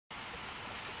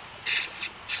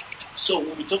So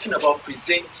we'll be talking about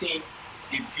presenting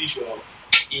a visual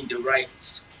in the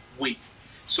right way.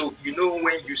 So you know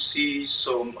when you see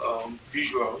some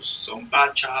visuals, some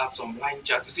bar charts, some line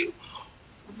charts, you say,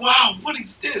 "Wow, what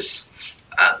is this?"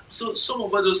 So some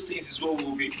of those things is what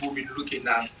we'll be looking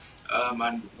at,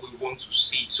 and we want to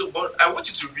see. So, but I want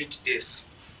you to read this,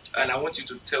 and I want you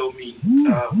to tell me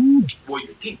what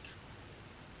you think.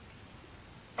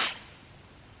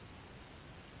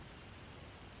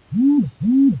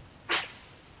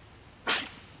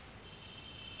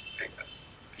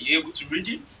 Are you able to read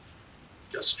it?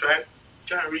 Just try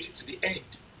and read it to the end.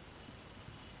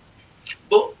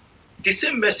 But the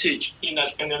same message in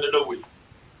another way.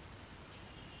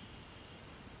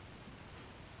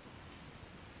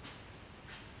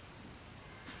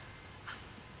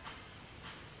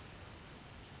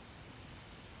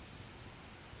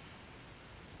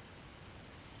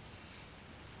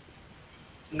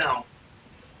 Now,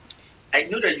 I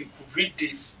know that you could read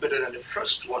this better than the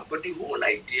first one, but the whole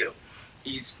idea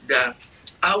is that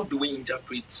how do we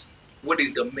interpret what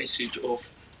is the message of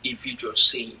a visual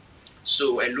saying?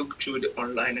 So I looked through the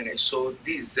online and I saw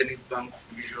these Zenith Bank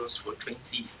visuals for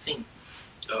 2018.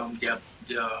 Their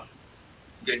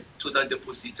total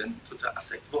deposit and total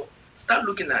asset. But start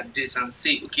looking at this and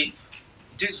say, okay,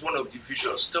 this is one of the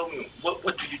visuals. Tell me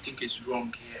what do you think is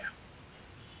wrong here?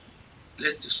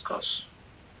 Let's discuss.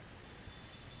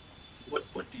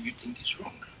 What do you think is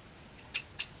wrong?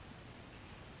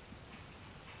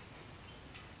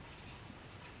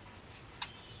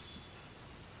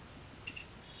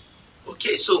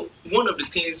 Okay, so one of the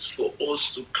things for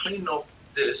us to clean up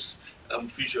this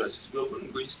visuals, we're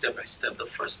going step by step. The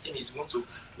first thing is we want to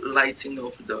lighten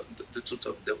up the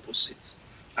total deposit.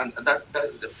 And that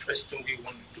is the first thing we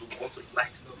want to do. We want to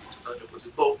lighten up the total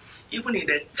deposit. But even in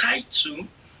the title,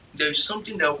 there is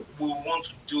something that we want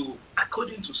to do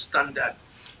according to standard.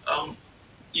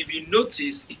 If you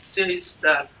notice, it says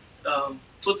that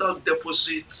total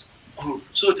deposit group.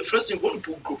 So the first thing we want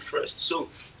to put group first. So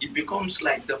it becomes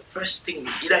like the first thing,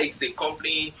 either it's the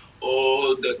company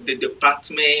or the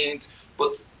department,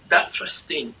 but that first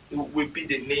thing will be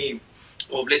the name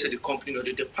of, let's say, the company or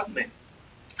the department.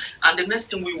 And the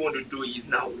next thing we want to do is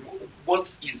now,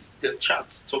 what is the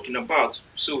chart talking about?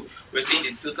 So we're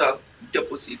saying the total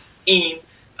deposit in,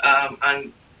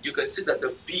 and you can see that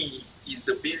the B is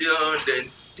the billion,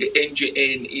 then the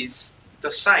NJN is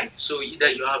the sign. So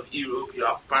either you have euro, you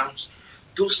have pounds,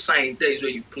 those signs, that is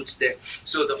where you put there.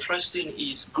 So the first thing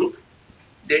is group,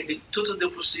 then the total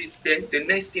deposit, then the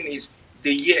next thing is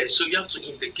the year. So you have to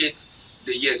indicate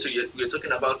the year. So we're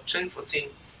talking about 2014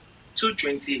 to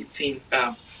 2018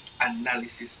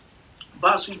 analysis.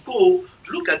 But as we go,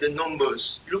 look at the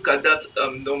numbers, look at that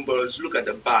numbers, look at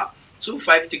the bar.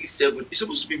 2537 is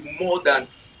supposed to be more than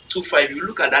 25. You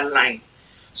look at that line.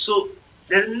 So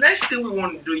the next thing we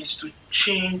want to do is to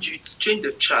change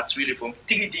the chart really from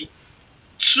 3D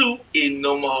to a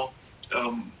normal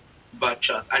bar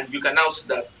chart. And you can now see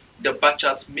that the bar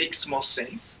chart makes more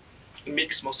sense. It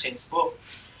makes more sense. But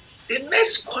the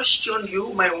next question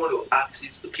you might want to ask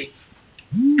is, okay,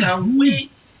 can we,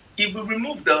 if we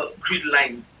remove the grid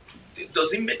line,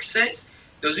 does it make sense?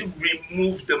 Does it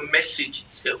remove the message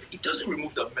itself? It doesn't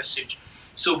remove the message.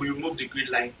 So we remove the grid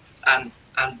line, and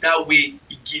that way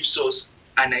it gives us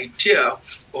an idea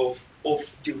of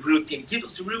the real thing. It gives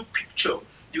us the real picture.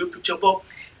 But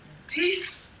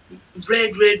this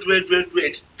red,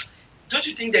 don't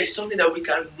you think there is something that we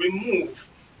can remove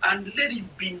and let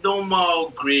it be normal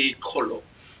gray color?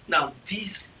 Now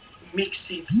this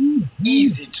makes it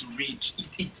easy to read.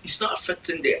 It's not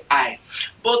affecting the eye.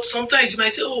 But sometimes you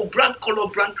might say, oh, brand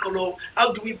color.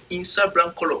 How do we insert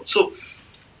brand color? So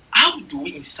how do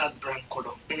we insert brand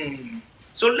color?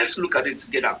 So let's look at it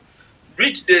together.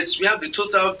 Read this. We have the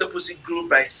total deposit grew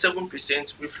by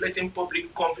 7%, reflecting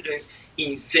public confidence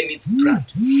in Zenith brand.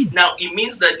 Now it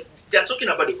means that they're talking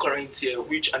about the current year,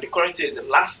 and the current year is the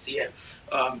last year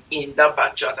in that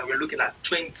bar chart, and we're looking at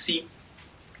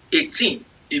 2018.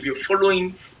 If you're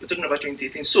following, you're talking about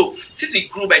 2018. So since it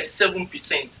grew by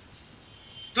 7%,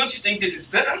 don't you think this is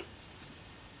better?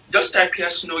 Just type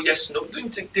yes, no, yes, no. Don't you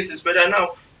think this is better?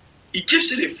 Now it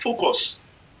gives it a focus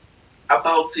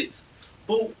about it.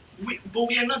 But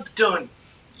we are not done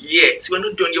yet. We're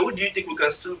not done yet. What do you think we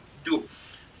can still do?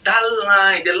 That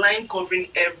line, the line covering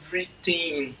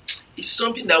everything, is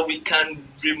something that we can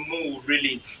remove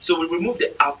really. So we remove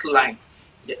the outline.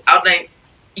 The outline,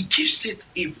 it gives it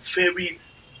a very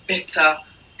better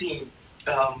thing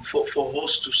for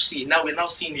us to see. Now we're now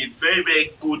seeing a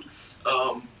very good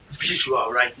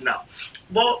visual right now.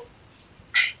 But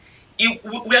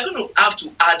we are going to have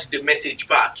to add the message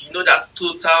back. You know, that's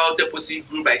total deposit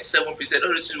grew by 7%. Obviously,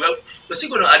 we're still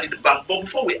going to add it back. But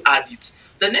before we add it,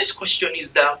 the next question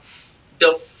is that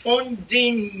the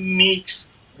funding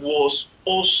mix was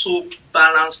also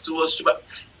balanced towards.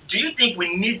 Do you think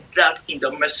we need that in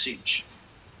the message?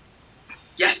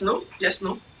 Yes, no, yes,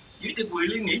 no. Do you think we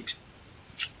really need?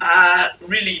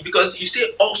 Really, because you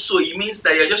say also, it means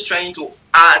that you're just trying to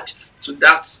add to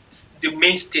that the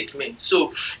main statement.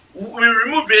 So we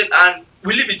remove it and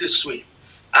we leave it this way.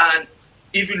 And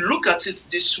if you look at it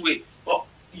this way,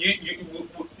 you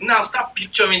now start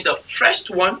picturing the first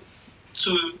one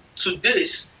to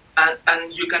this,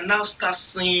 and you can now start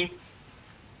seeing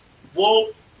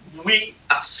what we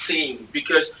are saying,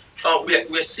 because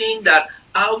we're saying that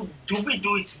how do we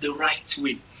do it the right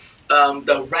way,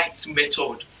 the right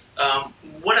method,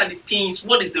 what are the things,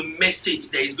 what is the message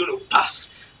that is going to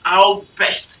pass, how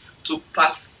best to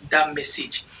pass that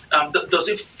message, does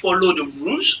it follow the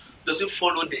rules, does it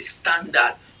follow the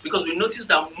standard, because we notice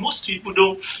that most people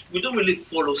don't really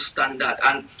follow standard,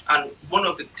 and one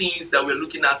of the things that we're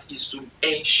looking at is to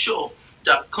ensure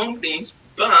that companies,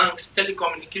 banks,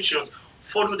 telecommunications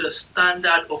follow the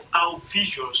standard of how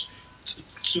visuals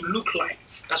to look like.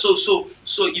 And so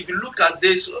if you look at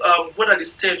this, what are the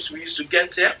steps we used to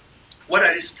get there? What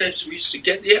are the steps we used to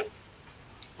get there?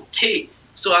 Okay,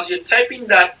 so as you're typing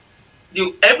that,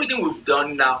 everything we've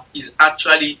done now is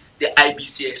actually the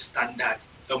IBCS standard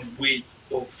way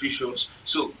of visuals.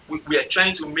 So we are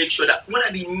trying to make sure that what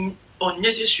are the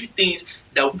unnecessary things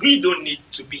that we don't need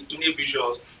to be in the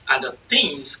visuals, and the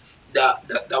things that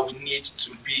we need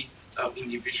to be in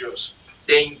the visuals.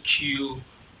 Thank you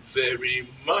very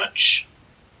much.